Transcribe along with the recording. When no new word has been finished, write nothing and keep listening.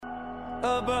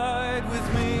Abide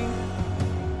with me.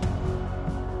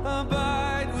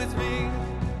 Abide with me.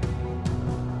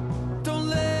 Don't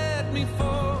let me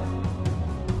fall.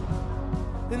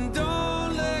 And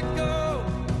don't let go.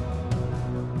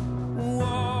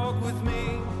 Walk with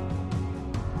me.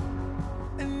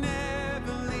 And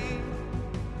never leave.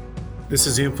 This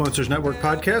is the Influencers Network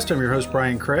podcast. I'm your host,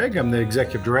 Brian Craig. I'm the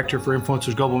Executive Director for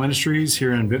Influencers Global Ministries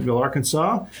here in Bentonville,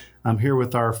 Arkansas. I'm here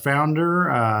with our founder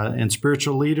and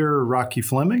spiritual leader, Rocky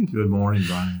Fleming. Good morning,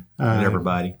 Brian, and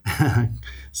everybody.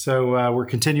 So we're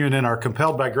continuing in our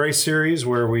Compelled by Grace series,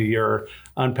 where we are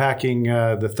unpacking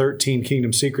the 13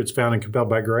 kingdom secrets found in Compelled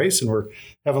by Grace, and we're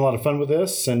having a lot of fun with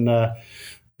this. And the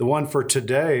one for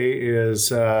today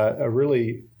is a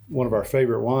really one of our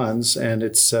favorite ones, and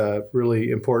it's really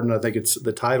important. I think it's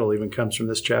the title even comes from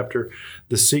this chapter,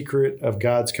 The Secret of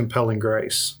God's Compelling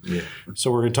Grace. Yeah.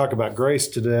 So we're going to talk about grace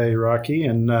today, Rocky,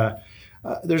 and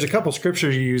there's a couple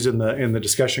scriptures you use in the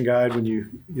discussion guide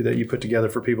that you put together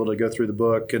for people to go through the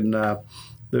book, and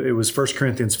it was 1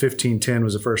 Corinthians 15:10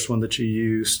 was the first one that you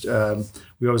used.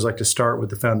 We always like to start with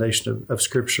the foundation of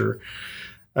Scripture.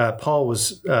 Paul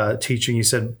was teaching. He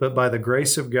said, "But by the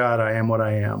grace of God I am what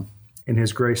I am, and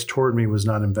his grace toward me was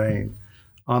not in vain.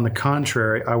 On the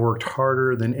contrary, I worked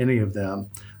harder than any of them,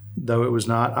 though it was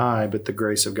not I, but the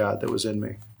grace of God that was in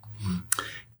me."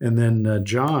 And then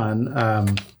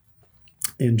John,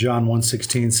 in John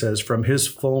 1:16 says, "From his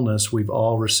fullness we've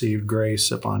all received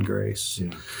grace upon grace."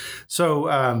 Yeah. So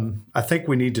I think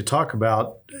we need to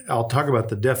I'll talk about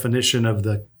the definition of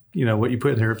what you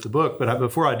put in here of the book. But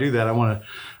before I do that, I want to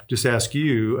just ask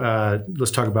you,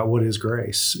 let's talk about what is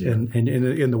grace. Yeah. And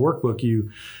in the workbook,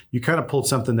 you kind of pulled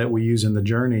something that we use in the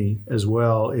journey as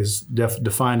well, is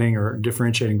defining or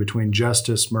differentiating between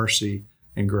justice, mercy,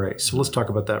 and grace. So let's talk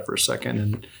about that for a second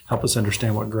and help us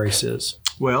understand what grace is.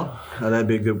 Well, that'd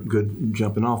be a good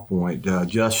jumping off point.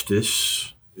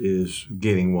 Justice is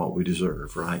getting what we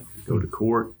deserve, right? You go to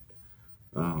court,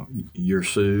 you're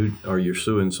sued, or you're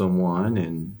suing someone,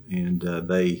 and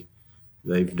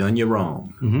they've done you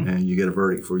wrong, and you get a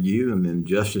verdict for you, and then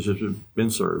justice has been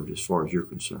served as far as you're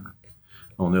concerned.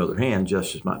 On the other hand,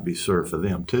 justice might be served for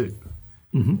them too.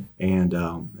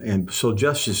 And so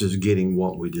justice is getting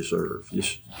what we deserve.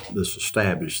 Let's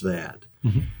establish that.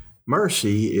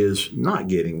 Mercy is not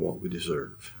getting what we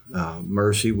deserve.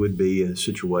 Mercy would be a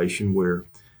situation where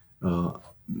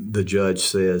the judge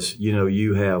says,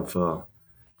 you have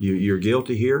you're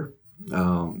guilty here.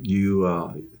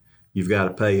 You've got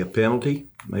to pay a penalty,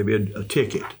 maybe a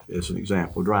ticket, as an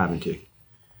example, a driving ticket.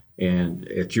 And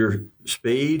at your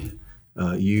speed,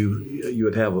 you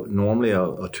would have normally a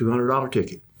 $200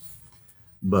 ticket.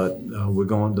 But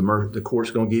the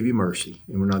court's going to give you mercy,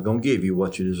 and we're not going to give you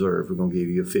what you deserve. We're going to give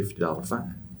you a $50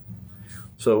 fine.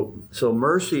 So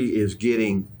mercy is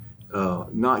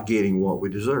not getting what we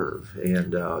deserve.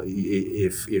 And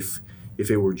if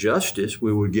it were justice,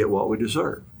 we would get what we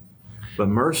deserve. But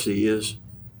mercy is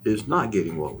not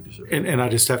getting what we deserve. And I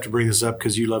just have to bring this up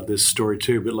because you love this story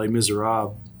too. But Les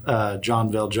Miserables,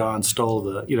 Jean Valjean stole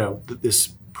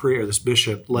this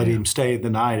bishop let him stay the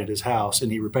night at his house,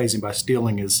 and he repays him by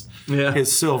stealing his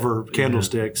silver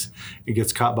candlesticks. He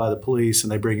gets caught by the police,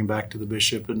 and they bring him back to the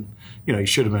bishop, and he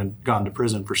should have gone to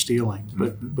prison for stealing,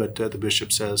 but the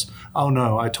bishop says, "Oh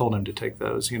no, I told him to take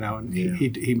those," and he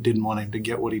didn't want him to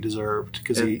get what he deserved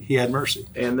because he had mercy.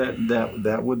 And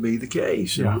that would be the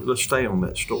case. Yeah. Let's stay on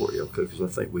that story, okay? Because I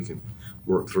think we can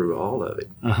work through all of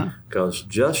it. Because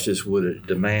justice would have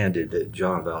demanded that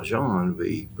Jean Valjean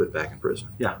be put back in prison.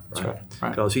 Yeah, that's right.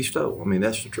 Because he stole. I mean,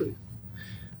 that's the truth.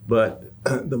 But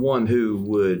the one who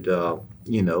would,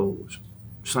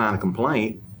 sign a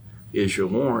complaint, issue a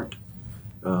warrant,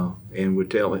 and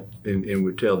would tell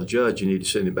the judge you need to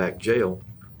send him back to jail,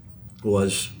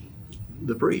 was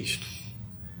the priest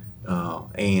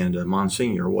and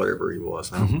Monsignor or whatever he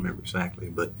was. I don't remember exactly,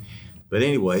 but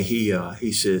anyway,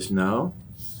 he says no,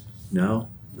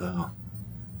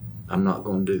 I'm not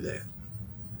going to do that.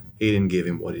 He didn't give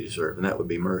him what he deserved, and that would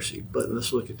be mercy. But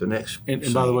let's look at the next.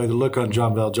 And by the way, the look on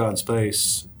Jean Valjean's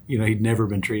face, he'd never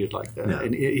been treated like that. No.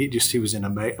 And he was in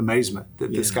amazement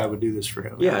that this guy would do this for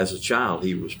him. Yeah, as a child,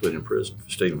 he was put in prison for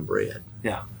stealing bread.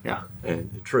 Yeah.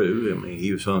 And true, I mean,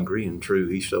 he was hungry, and true,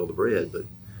 he stole the bread, but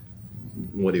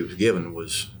what he was given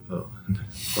was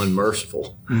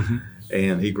unmerciful.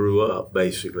 And he grew up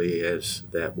basically as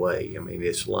that way. I mean,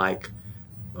 it's like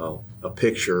a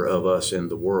picture of us in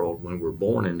the world. When we're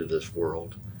born into this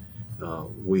world,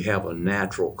 we have a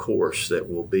natural course that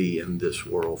will be in this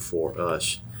world for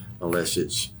us unless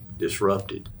it's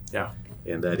disrupted. Yeah.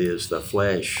 And that is the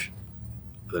flesh,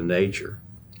 the nature,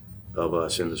 of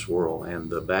us in this world, and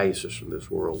the value system of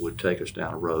this world would take us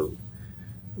down a road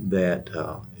that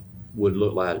would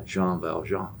look like Jean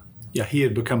Valjean. Yeah, he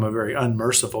had become a very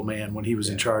unmerciful man when he was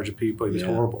in charge of people. He was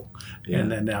horrible. Yeah.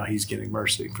 And then now he's getting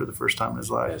mercy for the first time in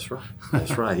his life. That's right.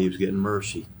 That's right. He was getting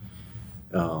mercy.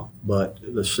 But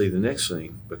let's see the next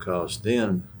scene, because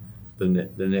then the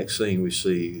next scene we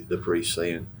see the priest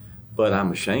saying, "But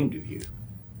I'm ashamed of you,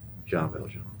 Jean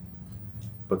Valjean,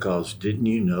 because didn't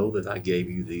you know that I gave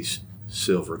you these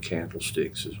silver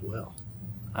candlesticks as well?"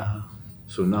 Uh-huh.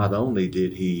 So not only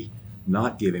did he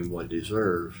not give him what he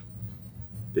deserved,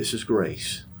 this is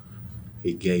grace,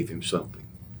 he gave him something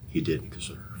he didn't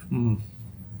deserve. Mm.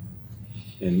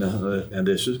 And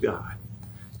this is God.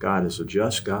 God is a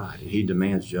just God, and he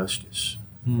demands justice,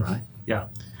 right? Yeah.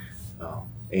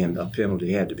 And a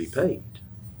penalty had to be paid.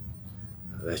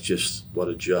 That's just what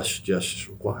a just justice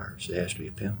requires. There has to be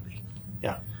a penalty.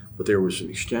 Yeah. But there was an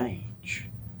exchange.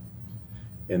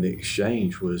 And the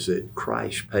exchange was that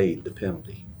Christ paid the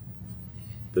penalty,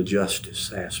 the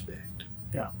justice aspect.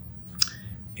 Yeah.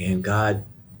 And God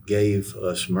gave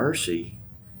us mercy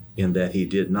in that he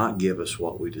did not give us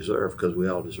what we deserve, because we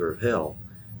all deserve hell.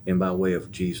 And by way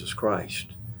of Jesus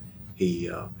Christ, he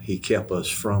kept us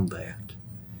from that.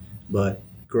 But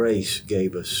grace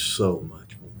gave us so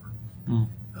much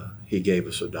more. He gave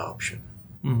us adoption.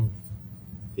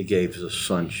 He gave us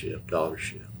sonship,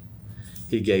 daughtership.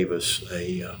 He gave us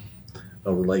a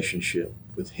relationship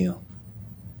with him.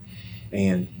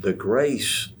 And the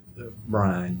grace,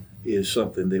 Brian, is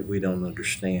something that we don't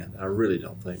understand. I really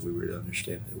don't think we really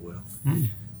understand it well.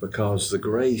 Because the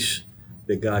grace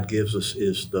that God gives us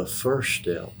is the first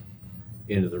step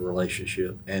into the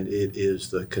relationship, and it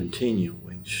is the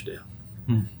continuing step,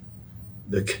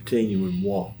 the continuing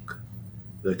walk,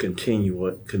 the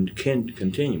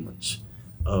continuance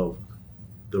of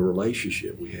the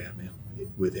relationship we have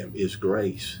with him is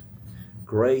grace.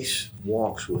 Grace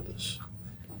walks with us.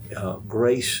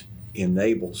 Grace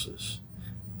enables us.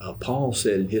 Paul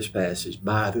said in his passage,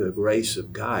 "By the grace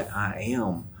of God, I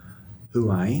am who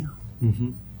I am."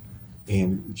 Mm-hmm.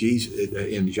 And Jesus,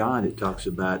 in John, it talks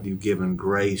about you given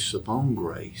grace upon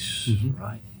grace,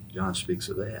 right? John speaks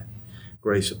of that.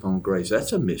 Grace upon grace.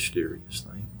 That's a mysterious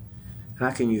thing.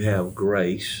 How can you have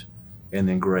grace and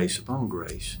then grace upon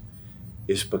grace?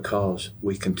 It's because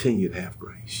we continue to have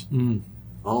grace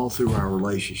all through our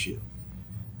relationship.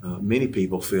 Many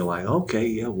people feel like, okay,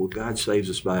 yeah, well, God saves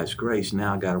us by his grace.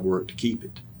 Now I got to work to keep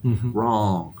it.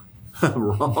 Wrong.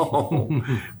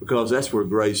 Wrong. Because that's where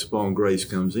grace upon grace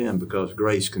comes in, because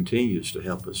grace continues to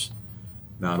help us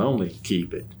not only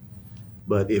keep it,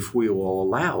 but if we will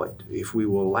allow it, if we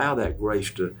will allow that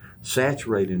grace to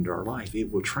saturate into our life,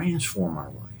 it will transform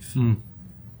our life.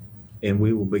 And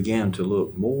we will begin to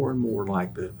look more and more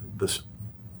like the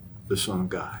Son of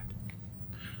God.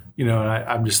 You know, and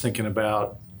I'm just thinking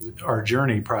about our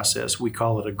journey process. We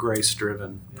call it a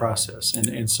grace-driven process.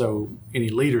 And so any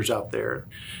leaders out there,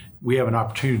 we have an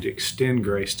opportunity to extend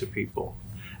grace to people,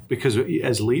 because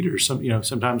as leaders,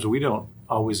 sometimes we don't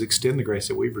always extend the grace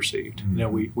that we've received.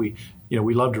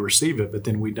 We love to receive it, but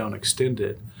then we don't extend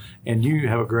it. And you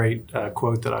have a great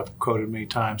quote that I've quoted many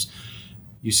times.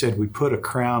 You said, we put a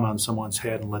crown on someone's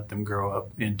head and let them grow up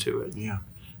into it. Yeah.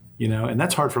 And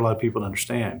that's hard for a lot of people to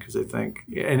understand, because they think,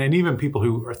 and even people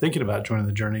who are thinking about joining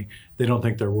the journey, they don't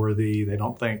think they're worthy. They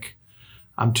don't think,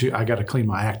 I got to clean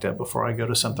my act up before I go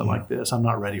to something like this. I'm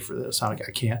not ready for this. I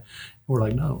can't. We're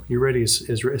like, no, you're ready as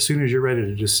soon as you're ready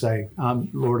to just say,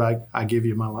 Lord, I give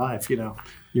you my life.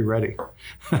 You're ready.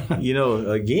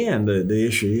 Again, the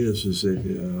issue is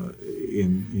that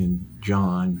in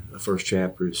John, the first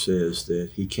chapter, it says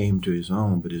that he came to his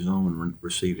own, but his own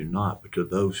received him not. But to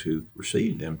those who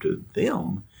received him, to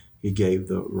them, he gave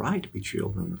the right to be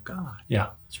children of God. Yeah,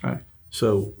 that's right.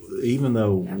 So even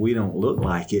though we don't look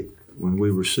like it when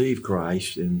we receive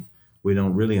Christ, and we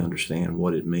don't really understand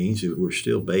what it means, we're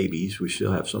still babies, we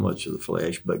still have so much of the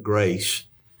flesh, but grace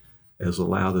has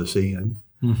allowed us in.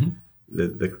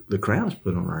 The crown's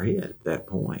put on our head at that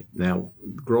point. Now,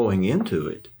 growing into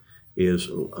it is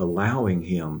allowing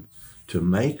him to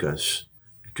make us,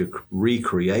 to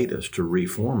recreate us, to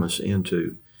reform us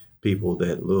into people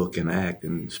that look and act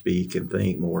and speak and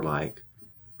think more like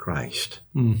Christ.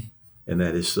 And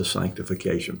that is the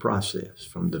sanctification process.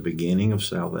 From the beginning of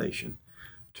salvation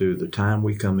to the time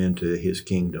we come into his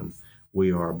kingdom,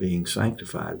 we are being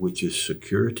sanctified, which is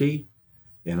security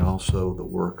and also the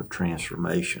work of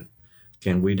transformation.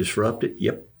 Can we disrupt it?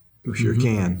 Yep, we sure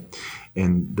can.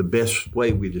 And the best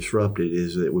way we disrupt it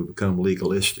is that we become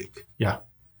legalistic. Yeah.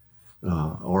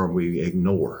 Or we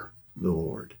ignore the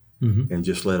Lord and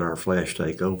just let our flesh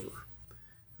take over.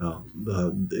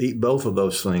 Both of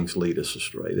those things lead us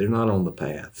astray. They're not on the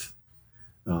path.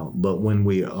 But when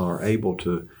we are able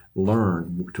to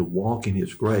learn to walk in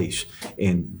His grace,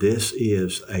 and this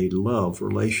is a love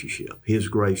relationship. His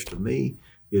grace to me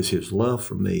is His love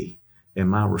for me, and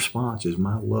my response is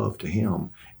my love to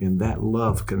Him. And that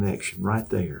love connection right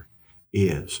there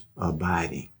is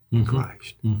abiding in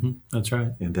Christ. Mm-hmm. That's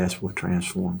right. And that's what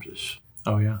transforms us.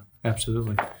 Oh, yeah,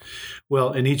 absolutely.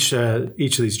 Well, in each of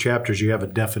these chapters, you have a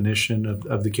definition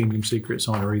of the kingdom secrets.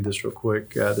 I want to read this real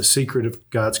quick. The secret of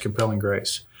God's compelling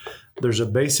grace. There's a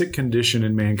basic condition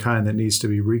in mankind that needs to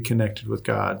be reconnected with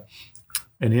God.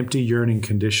 An empty, yearning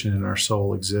condition in our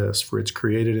soul exists, for it's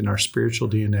created in our spiritual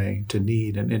DNA to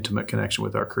need an intimate connection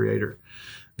with our Creator.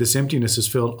 This emptiness is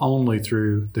filled only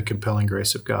through the compelling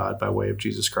grace of God by way of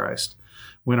Jesus Christ.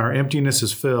 When our emptiness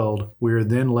is filled, we are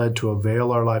then led to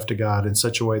avail our life to God in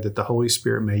such a way that the Holy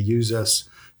Spirit may use us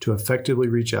to effectively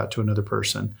reach out to another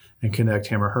person and connect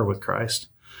him or her with Christ.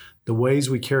 The ways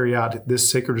we carry out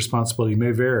this sacred responsibility may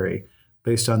vary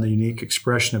based on the unique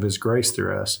expression of His grace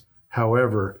through us.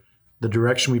 However, the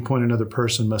direction we point another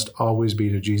person must always be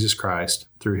to Jesus Christ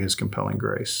through His compelling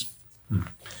grace. And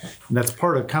that's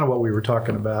part of kind of what we were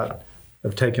talking about,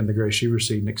 of taking the grace you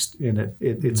received, and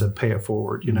it's a pay it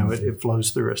forward. You know, it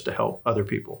flows through us to help other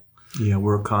people. Yeah,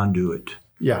 we're a conduit.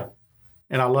 Yeah.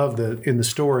 And I love that in the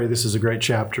story, this is a great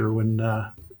chapter when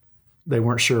they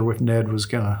weren't sure if Ned was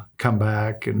going to come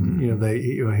back. And, you know,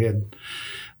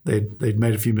 they'd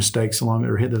made a few mistakes along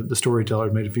there. The storyteller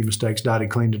had made a few mistakes. Dottie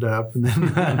cleaned it up. And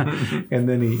then, and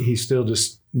then he still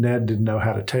Ned didn't know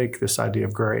how to take this idea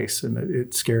of grace. And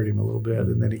it scared him a little bit.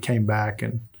 And then he came back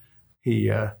and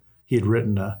he'd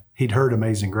heard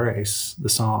Amazing Grace, the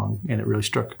song, and it really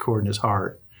struck a chord in his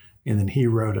heart. And then he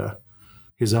wrote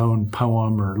his own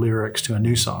poem or lyrics to a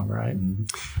new song, right?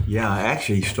 Yeah,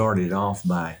 actually he started off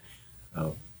by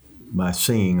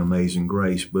singing Amazing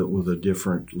Grace, but with a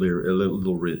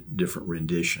little different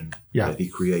rendition that he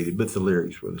created. But the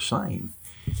lyrics were the same.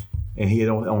 And he had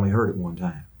only heard it one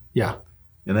time. Yeah.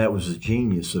 And that was the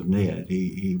genius of Ned.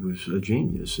 He was a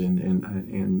genius.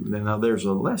 And now there's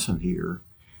a lesson here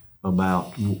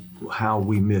about how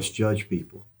we misjudge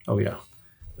people. Oh, yeah.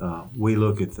 We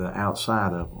look at the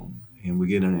outside of them, and we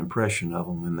get an impression of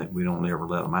them, and that we don't ever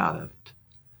let them out of it.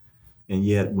 And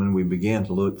yet, when we began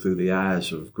to look through the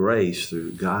eyes of grace,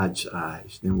 through God's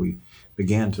eyes, then we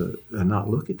began to not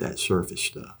look at that surface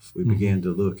stuff. We began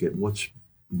to look at what's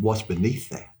beneath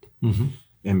that. Mm-hmm.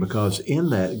 And because in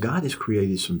that, God has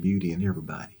created some beauty in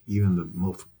everybody, even the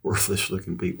most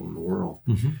worthless-looking people in the world.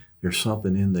 Mm-hmm. There's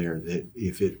something in there that,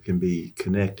 if it can be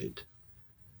connected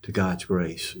to God's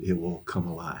grace, it will come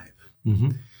alive.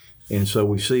 Mm-hmm. And so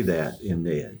we see that in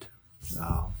Ned.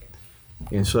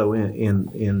 And so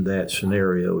in that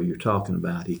scenario you're talking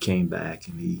about, he came back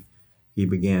and he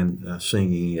began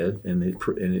singing it, and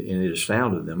it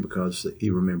astounded them because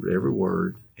he remembered every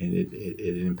word, and it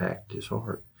impacted his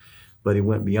heart. But he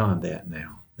went beyond that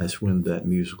now. That's when that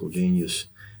musical genius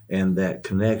and that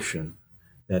connection,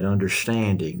 that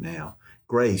understanding now.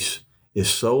 Grace is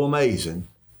so amazing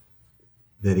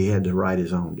that he had to write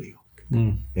his own deal.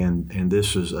 Mm. And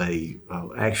this is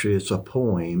actually it's a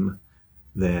poem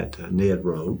that Ned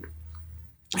wrote,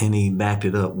 and he backed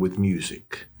it up with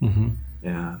music.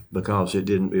 Mm-hmm. Because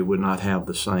it would not have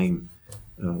the same,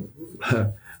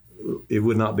 it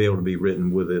would not be able to be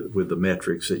written with the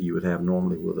metrics that you would have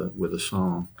normally with a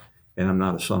song. And I'm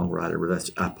not a songwriter,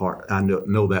 but I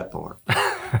know that part.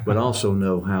 But also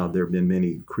know how there have been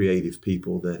many creative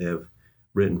people that have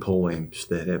written poems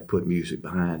that have put music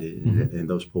behind it, mm-hmm. and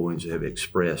those poems have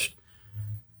expressed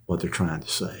what they're trying to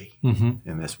say, mm-hmm.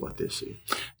 and that's what this is.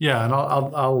 Yeah, and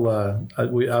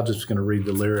I'm just going to read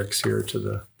the lyrics here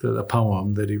to the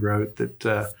poem that he wrote.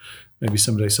 That maybe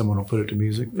someday someone will put it to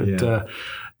music. But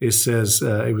it says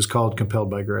it was called "Compelled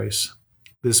by Grace."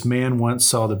 This man once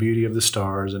saw the beauty of the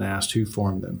stars and asked who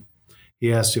formed them.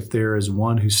 He asked if there is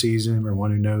one who sees him or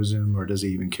one who knows him, or does he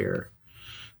even care?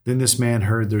 Then this man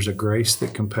heard there's a grace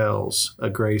that compels, a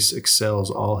grace excels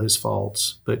all his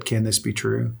faults. But can this be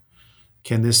true?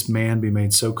 Can this man be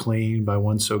made so clean by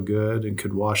one so good and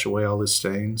could wash away all his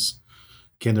stains?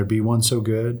 Can there be one so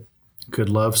good? Could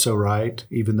love so right,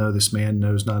 even though this man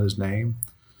knows not his name?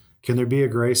 Can there be a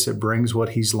grace that brings what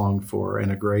he's longed for,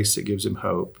 and a grace that gives him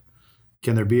hope?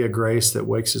 Can there be a grace that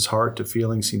wakes his heart to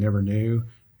feelings he never knew,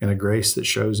 and a grace that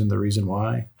shows him the reason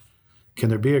why? Can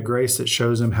there be a grace that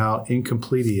shows him how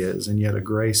incomplete he is, and yet a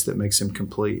grace that makes him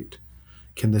complete?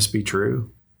 Can this be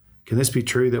true? Can this be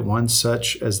true, that one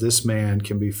such as this man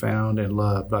can be found and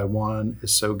loved by one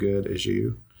as so good as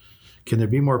you? Can there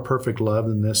be more perfect love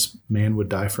than this man would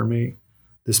die for me?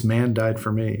 This man died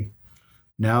for me.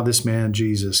 Now this man,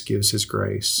 Jesus, gives his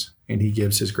grace, and he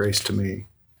gives his grace to me.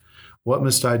 What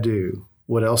must I do?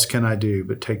 What else can I do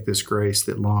but take this grace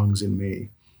that longs in me?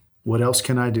 What else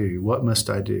can I do? What must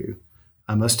I do?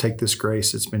 I must take this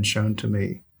grace that's been shown to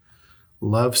me.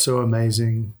 Love so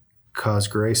amazing, cause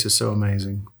grace is so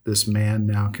amazing, this man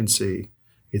now can see.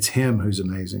 It's him who's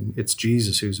amazing. It's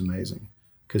Jesus who's amazing,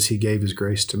 because he gave his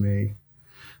grace to me.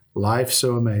 Life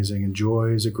so amazing and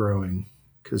joys a growing,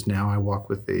 because now I walk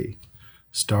with thee.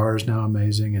 Stars now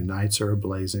amazing and nights are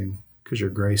ablazing, because your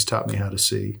grace taught me how to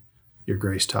see. Your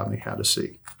grace taught me how to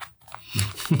see.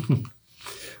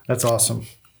 That's awesome.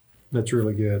 That's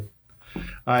really good.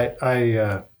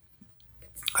 I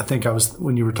think I was,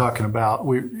 when you were talking about,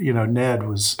 Ned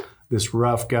was this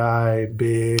rough guy,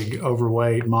 big,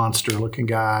 overweight, monster-looking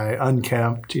guy,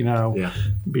 unkempt,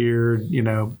 beard,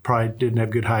 probably didn't have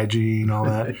good hygiene, all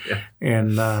that. Yeah.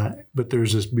 And but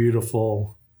there's this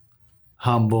beautiful,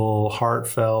 humble,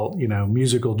 heartfelt,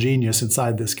 musical genius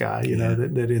inside this guy,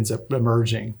 that ends up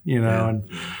emerging, And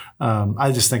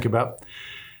I just think about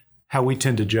how we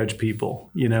tend to judge people,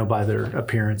 by their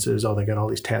appearances. Oh, they got all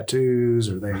these tattoos,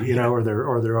 or they, or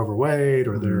they're overweight,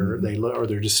 or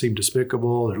they just seem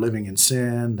despicable. They're living in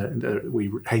sin.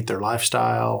 We hate their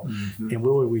lifestyle, and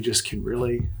we just can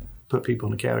really put people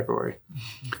in a category.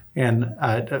 And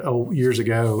years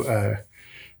ago,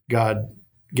 God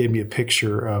gave me a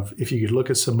picture of, if you could look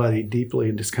at somebody deeply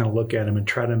and just kind of look at them and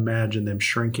try to imagine them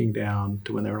shrinking down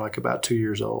to when they were like about 2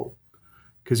 years old.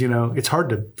 Because, it's hard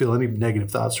to feel any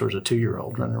negative thoughts towards a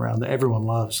 2-year-old running around. Everyone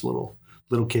loves little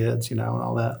kids, and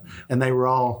all that. And they were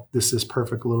all this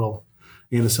perfect little,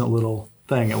 innocent little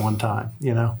thing at one time,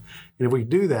 And if we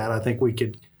do that, I think we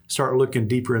could start looking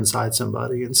deeper inside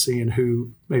somebody and seeing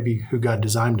who God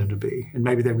designed them to be. And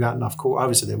maybe they've gotten off course.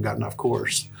 Obviously, they've gotten off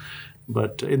course.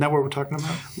 But isn't that what we're talking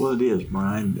about? Well, it is,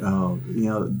 Brian.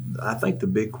 I think the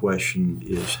big question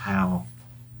is how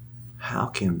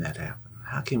can that happen?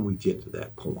 How can we get to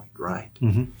that point, right?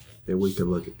 Mm-hmm. That we can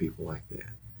look at people like that.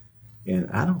 And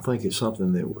I don't think it's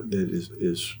something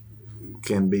that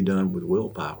can be done with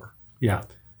willpower. Yeah.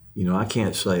 I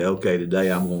can't say, okay,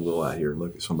 today I'm going to go out here and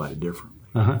look at somebody differently.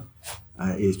 Uh-huh.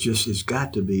 It's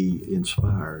got to be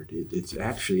inspired. It's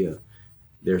actually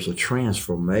there's a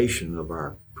transformation of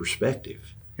our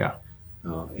perspective. Yeah.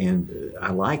 And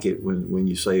I like it when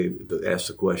you ask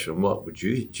the question, what would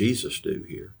Jesus do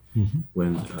here? Mm-hmm.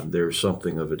 When there's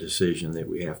something of a decision that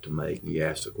we have to make, and you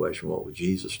ask the question, what would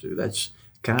Jesus do? That's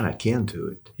kind of akin to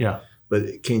it. Yeah.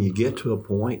 But can you get to a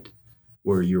point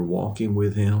where you're walking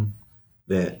with him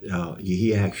that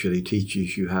he actually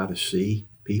teaches you how to see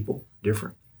people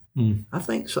differently? Mm. I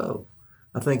think so.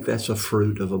 I think that's a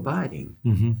fruit of abiding.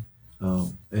 Mm-hmm.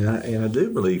 And I do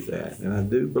believe that. And I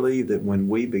do believe that when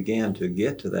we begin to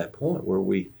get to that point where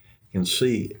we can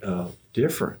see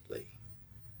differently,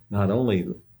 not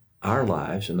only our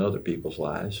lives and other people's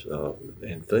lives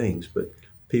and things, but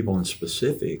people in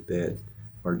specific that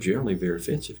are generally very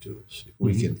offensive to us.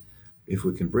 If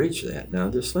we can bridge that.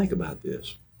 Now, just think about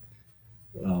this.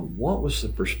 What was the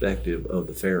perspective of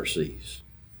the Pharisees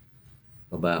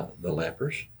about the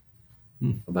lepers,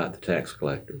 about the tax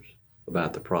collectors,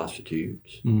 about the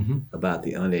prostitutes, about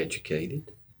the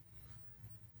uneducated?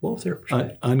 What was their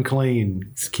perspective?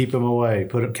 Unclean. Keep them away.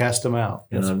 Cast them out.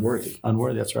 And unworthy.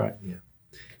 Unworthy. That's right. Yeah.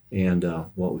 And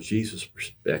what was Jesus'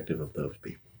 perspective of those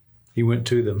people? He went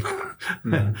to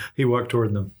them. He walked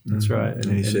toward them. That's right. And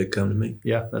he said, come to me.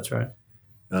 Yeah, that's right.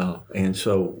 And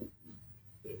so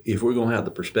if we're going to have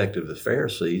the perspective of the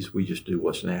Pharisees, we just do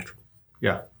what's natural.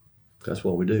 Yeah. That's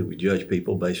what we do. We judge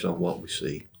people based on what we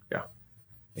see. Yeah.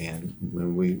 And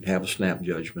when we have a snap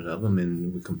judgment of them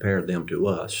and we compare them to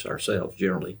ourselves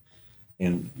generally,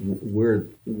 and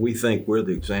we think we're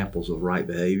the examples of right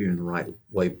behavior and the right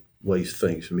ways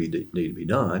things need to be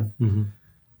done,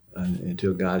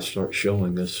 until God starts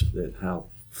showing us that how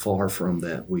far from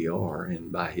that we are,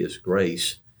 and by his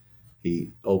grace,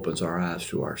 he opens our eyes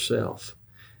to ourselves.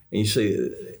 And you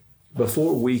see,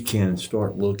 before we can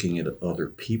start looking at other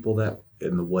people that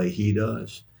in the way he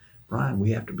does, Brian,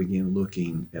 we have to begin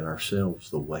looking at ourselves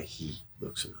the way he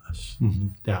looks at us. Mm-hmm.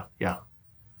 Yeah, yeah.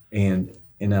 And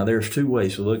now there's two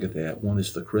ways to look at that. One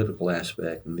is the critical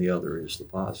aspect, and the other is the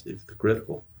positive. The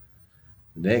critical,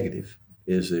 the negative,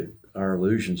 is that our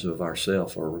illusions of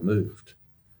ourself are removed.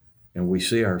 And we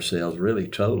see ourselves really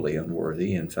totally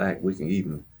unworthy. In fact, we can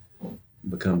even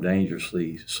become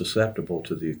dangerously susceptible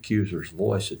to the accuser's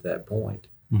voice at that point,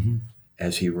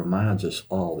 as he reminds us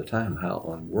all the time how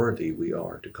unworthy we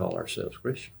are to call ourselves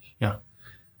Christians. Yeah.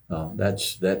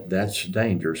 That's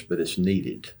dangerous, but it's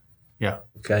needed. Yeah.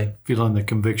 Okay? Feeling the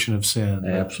conviction of sin,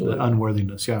 Absolutely. the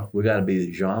unworthiness. Yeah. We got to be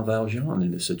the Jean Valjean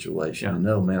in this situation. Yeah. And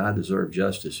no, man, I deserve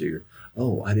justice here.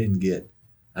 Oh,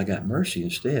 I got mercy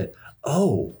instead.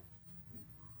 Oh,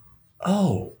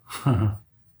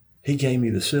 he gave me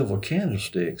the silver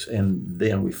candlesticks. And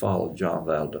then we followed Jean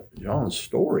Valjean's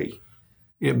story.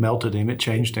 It melted him. It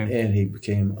changed him. And he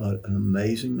became an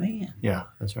amazing man. Yeah,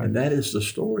 that's right. And that is the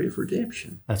story of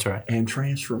redemption That's right. and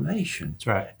transformation That's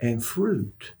right. and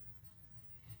fruit.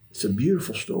 It's a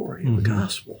beautiful story of the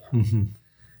gospel. Mm-hmm.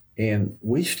 And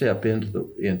we step into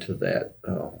that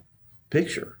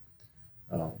picture,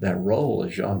 that role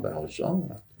as Jean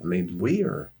Valjean. I mean, we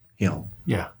are him.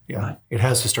 Yeah. Yeah. Right. It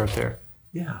has to start there.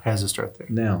 Yeah. It has to start there.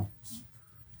 Now,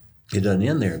 it doesn't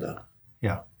end there, though.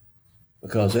 Yeah.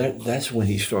 Because that's when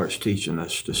he starts teaching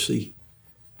us to see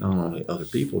not only other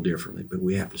people differently, but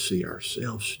we have to see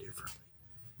ourselves differently.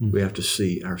 Mm-hmm. We have to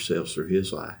see ourselves through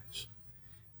his eyes.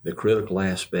 The critical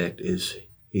aspect is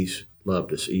he's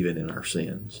loved us even in our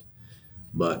sins.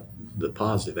 But the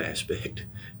positive aspect,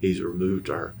 he's removed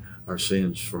our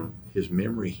sins from his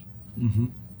memory. Mm-hmm.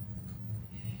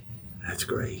 That's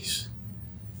grace.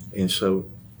 And so,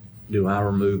 do I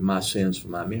remove my sins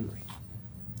from my memory?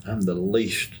 I'm the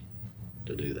least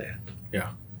to do that.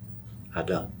 Yeah. I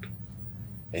don't.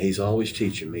 And he's always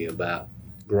teaching me about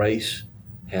grace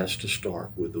has to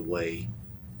start with the way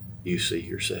you see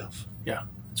yourself. Yeah,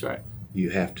 that's right.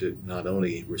 You have to not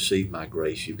only receive my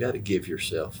grace, you've got to give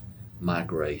yourself my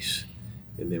grace.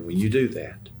 And then when you do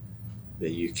that,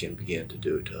 then you can begin to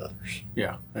do it to others.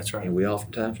 Yeah, that's right. And we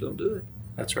oftentimes don't do it.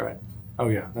 That's right. Oh,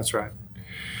 yeah, that's right.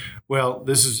 Well,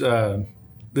 this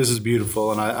is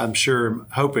beautiful, and I'm sure,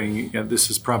 hoping this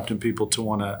is prompting people to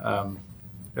want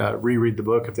to reread the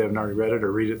book if they haven't already read it,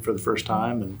 or read it for the first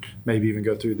time, and maybe even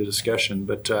go through the discussion.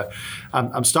 But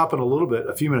I'm stopping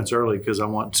a few minutes early, because I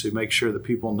want to make sure that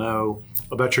people know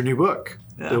about your new book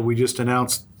that we just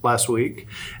announced last week,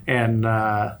 and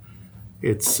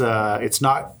it's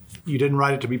not. You didn't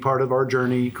write it to be part of our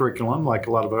journey curriculum like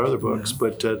a lot of our other books,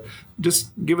 but just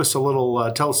give us a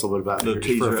little, tell us a little bit about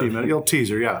it for a few minutes. A little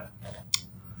teaser, yeah.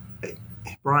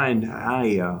 Brian,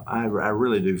 I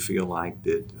really do feel like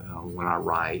that when I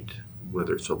write,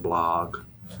 whether it's a blog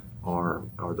or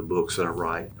the books that I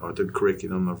write or the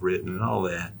curriculum I've written and all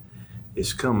that,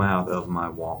 it's come out of my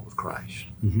walk with Christ.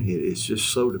 Mm-hmm. It's just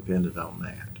so dependent on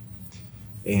that.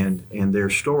 And there are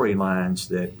storylines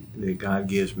that God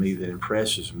gives me that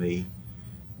impresses me,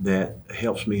 that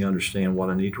helps me understand what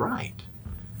I need to write.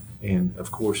 And of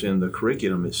course, in the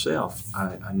curriculum itself,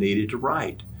 I needed to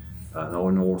write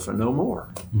an orphan no more,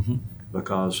 mm-hmm.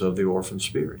 because of the orphan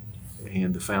spirit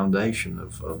and the foundation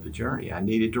of the journey. I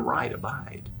needed to write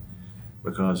Abide,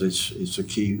 because it's a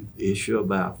key issue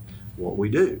about what we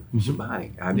do. Mm-hmm. It's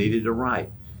abiding. I needed to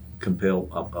write Compel.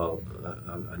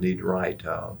 I need to write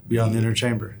Beyond the Inner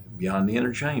Chamber. Beyond the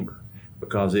Inner Chamber,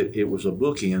 because it was a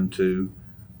bookend to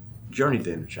Journey to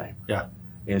the Inner Chamber. Yeah.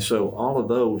 And so all of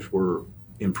those were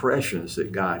impressions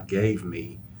that God gave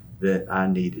me that I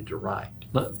needed to write.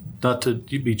 Not to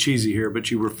be cheesy here,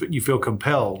 but you feel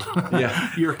compelled.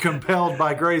 Yeah. You're compelled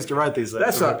by grace to write these things.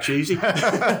 That's not cheesy.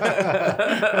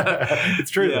 It's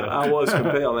true. Yeah, I was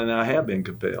compelled, and I have been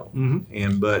compelled. Mm-hmm.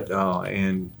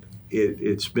 And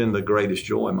it's been the greatest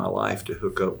joy in my life to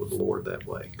hook up with the Lord that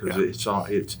way,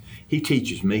 because He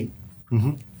teaches me.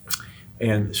 Mm-hmm.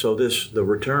 And so the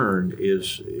return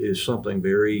is something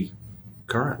very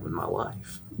current in my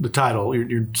life. The title,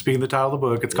 you're speaking the title of the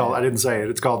book. It's called, I didn't say it,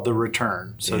 it's called The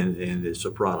Return. So. And it's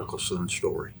a prodigal son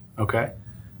story. Okay.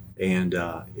 And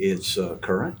it's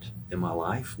current in my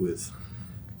life with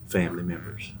family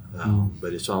members,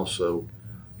 but it's also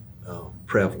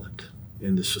prevalent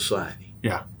in the society.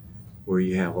 Yeah. Where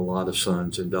you have a lot of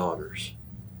sons and daughters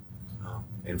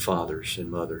and fathers and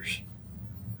mothers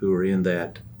who are in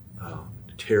that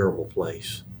terrible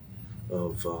place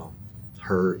of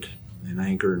hurt and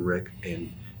anger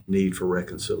and need for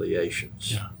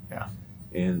reconciliations. Yeah, yeah.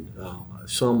 And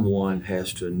someone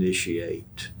has to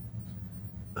initiate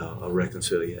a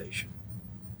reconciliation.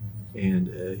 And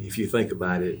if you think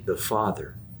about it, the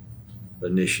Father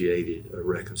initiated a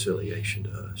reconciliation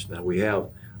to us. Now, we have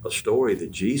a story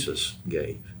that Jesus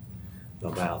gave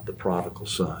about the prodigal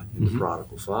son and the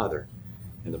prodigal father.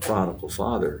 And the prodigal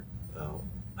father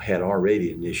had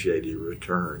already initiated a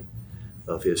return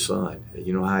of his son. And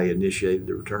you know how he initiated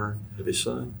the return of his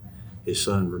son? His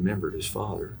son remembered his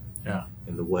father. Yeah.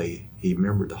 And the way he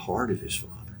remembered the heart of his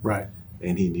father. Right.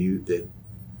 And he knew that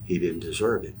he didn't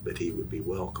deserve it, but he would be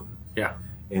welcome. Yeah.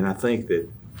 And I think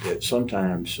that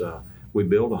sometimes we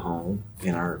build a home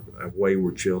and our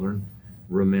wayward children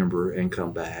remember and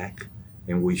come back,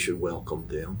 and we should welcome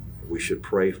them. We should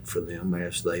pray for them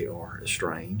as they are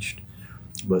estranged.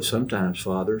 But sometimes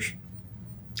fathers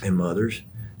and mothers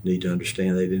need to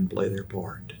understand they didn't play their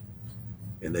part,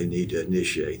 and they need to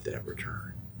initiate that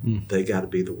return. They got to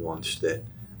be the ones that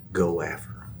go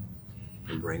after them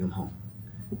and bring them home.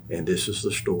 And this is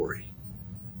the story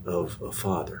of a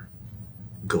father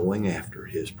going after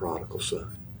his prodigal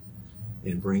son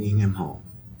and bringing him home.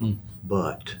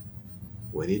 But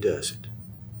when he does it,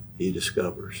 he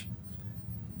discovers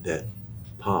that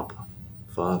Papa,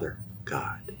 Father,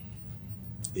 God,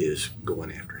 is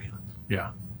going after him.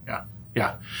 Yeah.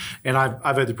 And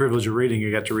I've had the privilege of reading.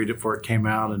 You got to read it before it came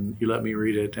out, and you let me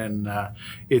read it. And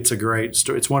it's a great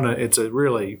story. It's a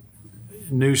really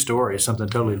new story, something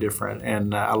totally different,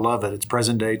 and I love it. It's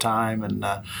present day time, and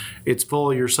it's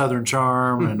full of your Southern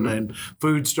charm and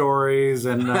food stories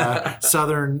and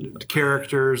Southern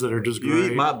characters that are just great.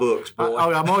 You eat my books, boy.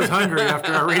 I'm always hungry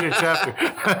after I read a chapter.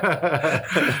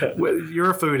 Well,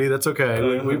 you're a foodie. That's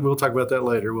okay. We'll talk about that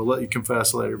later. We'll let you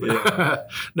confess later. But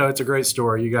no, it's a great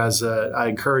story. You guys, I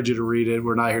encourage you to read it.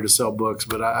 We're not here to sell books,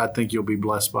 but I think you'll be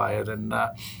blessed by it, and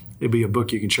it'll be a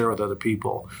book you can share with other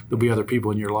people. There'll be other people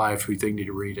in your life who think need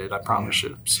to read it. I promise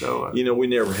you. So, we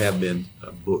never have been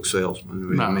book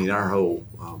salesmen. No. I mean, our whole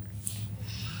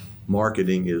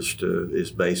marketing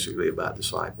is basically about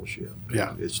discipleship.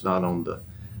 Yeah. It's not on the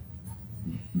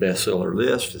bestseller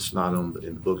list. It's not in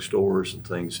the bookstores and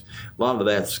things. A lot of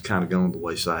that's kind of gone to the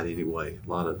wayside anyway. A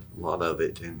lot of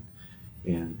it,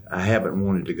 and I haven't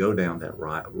wanted to go down that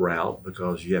route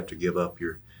because you have to give up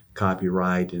your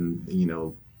copyright, and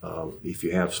if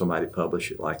you have somebody publish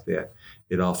it like that,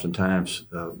 it oftentimes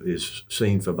is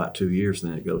seen for about 2 years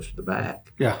and then it goes to the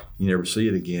back. Yeah. You never see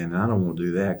it again. And I don't want to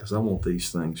do that because I want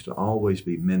these things to always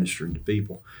be ministering to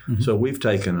people. Mm-hmm. So we've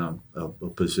taken a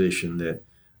position that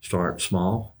start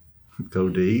small, go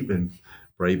deep, and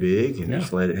pray big, and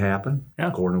just let it happen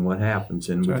according to what happens.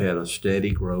 And we've had a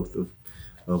steady growth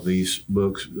of these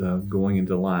books going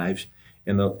into lives.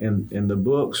 And the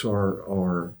books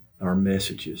are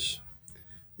messages.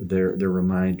 They're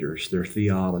reminders, they're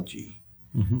theology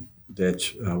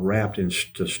that's wrapped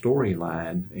into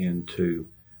storyline and to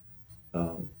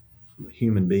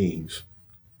human beings.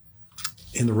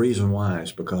 And the reason why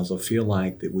is because I feel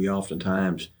like that we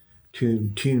oftentimes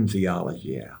tune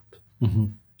theology out,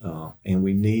 and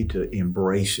we need to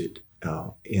embrace it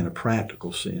in a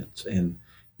practical sense. And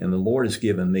the Lord has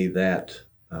given me that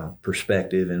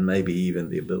perspective and maybe even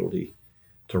the ability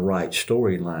to write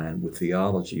storyline with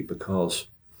theology because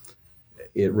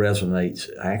it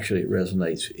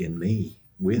resonates in me,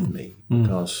 with me,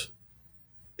 because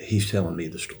he's telling me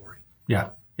the story.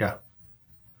 Yeah.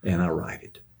 And I write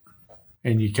it.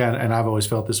 And and I've always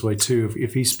felt this way too.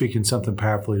 If he's speaking something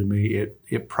powerfully to me,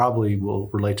 it probably will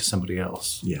relate to somebody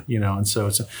else. Yeah. And so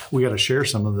we got to share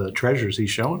some of the treasures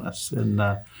he's showing us. And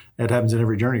that happens in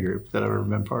every journey group that I've ever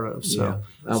been part of. So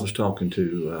I was talking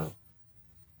to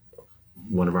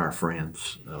one of our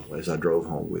friends as I drove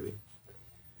home with him.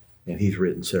 And he's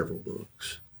written several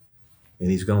books. And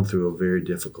he's gone through a very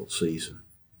difficult season,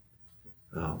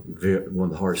 one of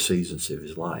the hardest seasons of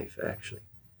his life, actually.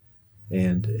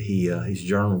 And he's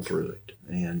journaled through it.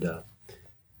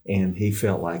 And he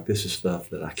felt like this is stuff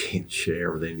that I can't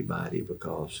share with anybody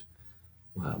because,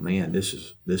 wow, man, this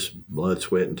is blood,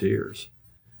 sweat, and tears.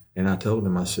 And I told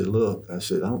him, I said, look, I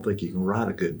don't think you can write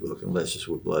a good book unless it's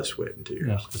with blood, sweat, and tears.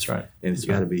 Yeah, that's right. And it's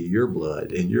got to be your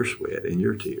blood and your sweat and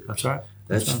your tears. That's right.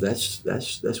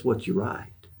 That's what you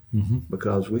write.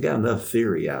 Because we got enough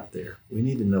theory out there. We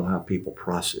need to know how people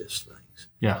process things.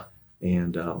 Yeah.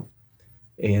 And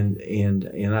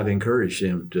I've encouraged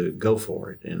him to go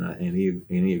for it, and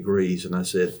he agrees. And I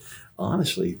said,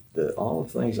 honestly, all the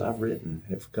things I've written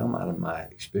have come out of my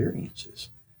experiences.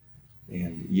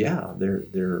 And yeah,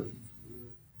 they're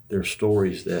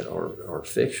stories that are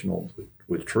fictional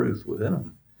with truth within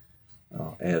them,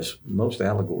 as most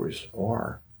allegories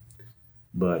are.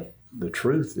 But the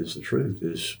truth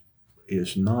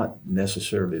is not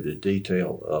necessarily the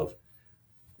detail of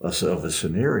a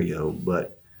scenario,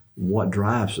 but what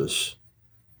drives us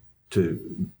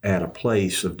to at a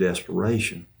place of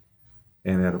desperation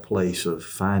and at a place of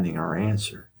finding our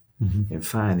answer and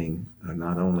finding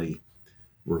not only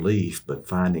relief, but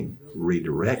finding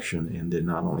redirection, and then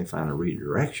not only finding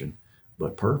redirection,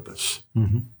 but purpose.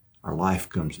 Our life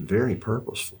becomes very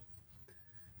purposeful.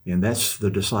 And that's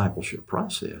the discipleship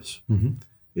process,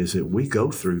 is that we go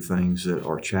through things that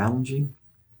are challenging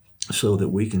so that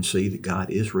we can see that God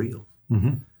is real.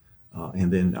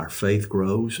 And then our faith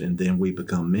grows, and then we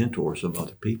become mentors of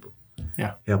other people,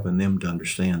 helping them to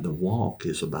understand the walk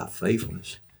is about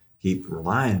faithfulness. keep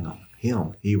relying on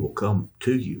him, he will come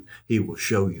to you. He will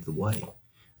show you the way.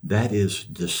 That is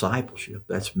discipleship.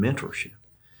 That's mentorship.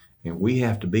 And we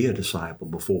have to be a disciple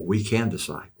before we can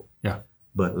disciple. Yeah.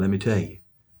 But let me tell you,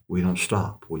 we don't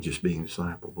stop with just being a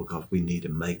disciple because we need to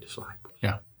make disciples.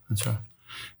 Yeah, that's right.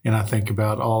 And I think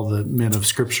about all the men of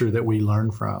Scripture that we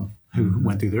learn from who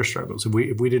went through their struggles. If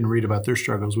we didn't read about their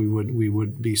struggles, we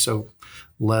would be so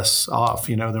less off,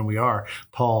 than we are.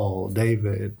 Paul,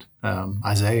 David,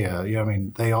 Isaiah. I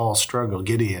mean, they all struggle.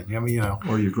 Gideon.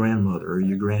 Or your grandmother, or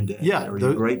your granddad. Yeah, or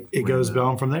your great. It goes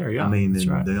on from there. Yeah, I mean, that's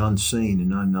right. the unseen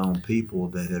and unknown people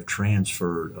that have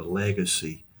transferred a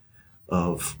legacy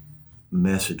of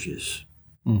messages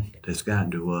that's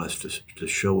gotten to us to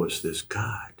show us this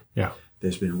God. Yeah.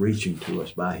 That's been reaching to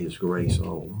us by His grace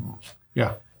all along.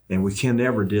 Yeah. And we can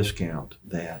never discount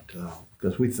that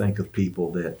because we think of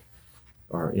people that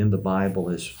are in the Bible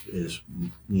as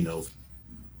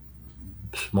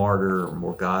smarter or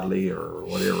more godly or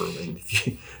whatever. I mean,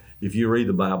 if you read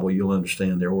the Bible, you'll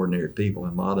understand they're ordinary people,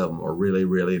 and a lot of them are really,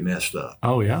 really messed up.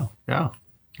 Oh, yeah. Yeah.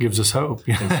 Gives us hope.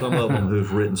 And some of them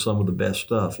who've written some of the best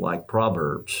stuff, like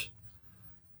Proverbs.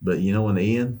 But in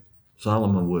the end,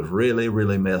 Solomon was really,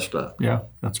 really messed up. Yeah,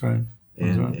 that's right.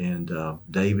 And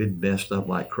David messed up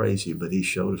like crazy, but he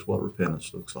showed us what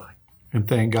repentance looks like. And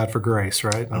thank God for grace,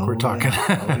 right? Like we're talking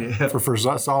for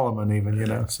Solomon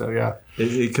even, so yeah.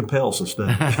 It compels us,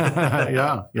 doesn't it?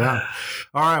 Yeah.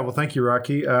 All right. Well, thank you,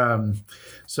 Rocky.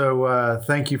 So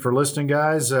thank you for listening,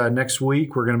 guys. Next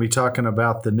week, we're going to be talking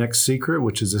about the next secret,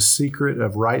 which is a secret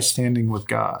of right standing with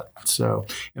God. So,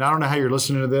 and I don't know how you're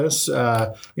listening to this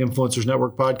Influencers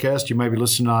Network podcast. You may be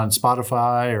listening on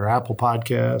Spotify or Apple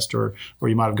Podcast, or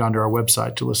you might have gone to our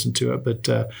website to listen to it. But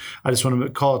I just want to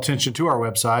call attention to our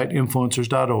website,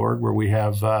 influencers.org, where we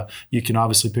have, you can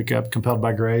obviously pick up Compelled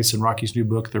by Grace and Rocky's new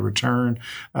book, The Return.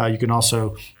 You can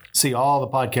also see all the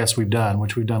podcasts we've done,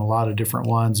 which we've done a lot of different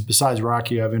ones. Besides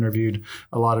Rocky, I've interviewed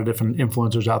a lot of different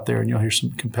influencers out there, and you'll hear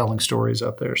some compelling stories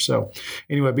out there. So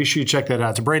anyway, be sure you check that out.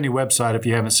 It's a brand new website if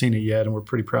you haven't seen it yet, and we're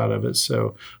pretty proud of it.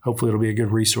 So hopefully it'll be a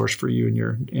good resource for you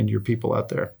and your people out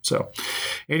there. So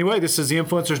anyway, this is the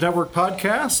Influencers Network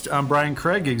podcast. I'm Brian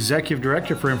Craig, Executive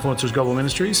Director for Influencers Global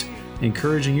Ministries,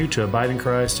 encouraging you to abide in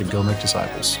Christ and go make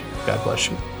disciples. God bless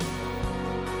you.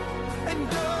 And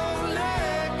don't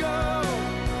let go.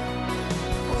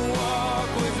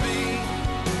 Walk with me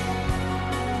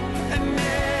and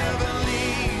never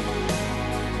leave.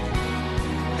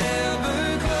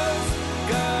 Ever close,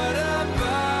 God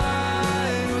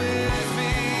abide with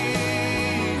me.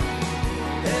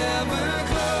 Ever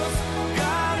close,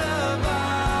 God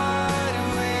abide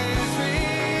with me.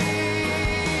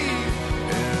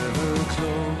 Ever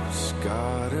close,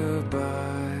 God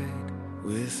abide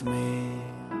with me.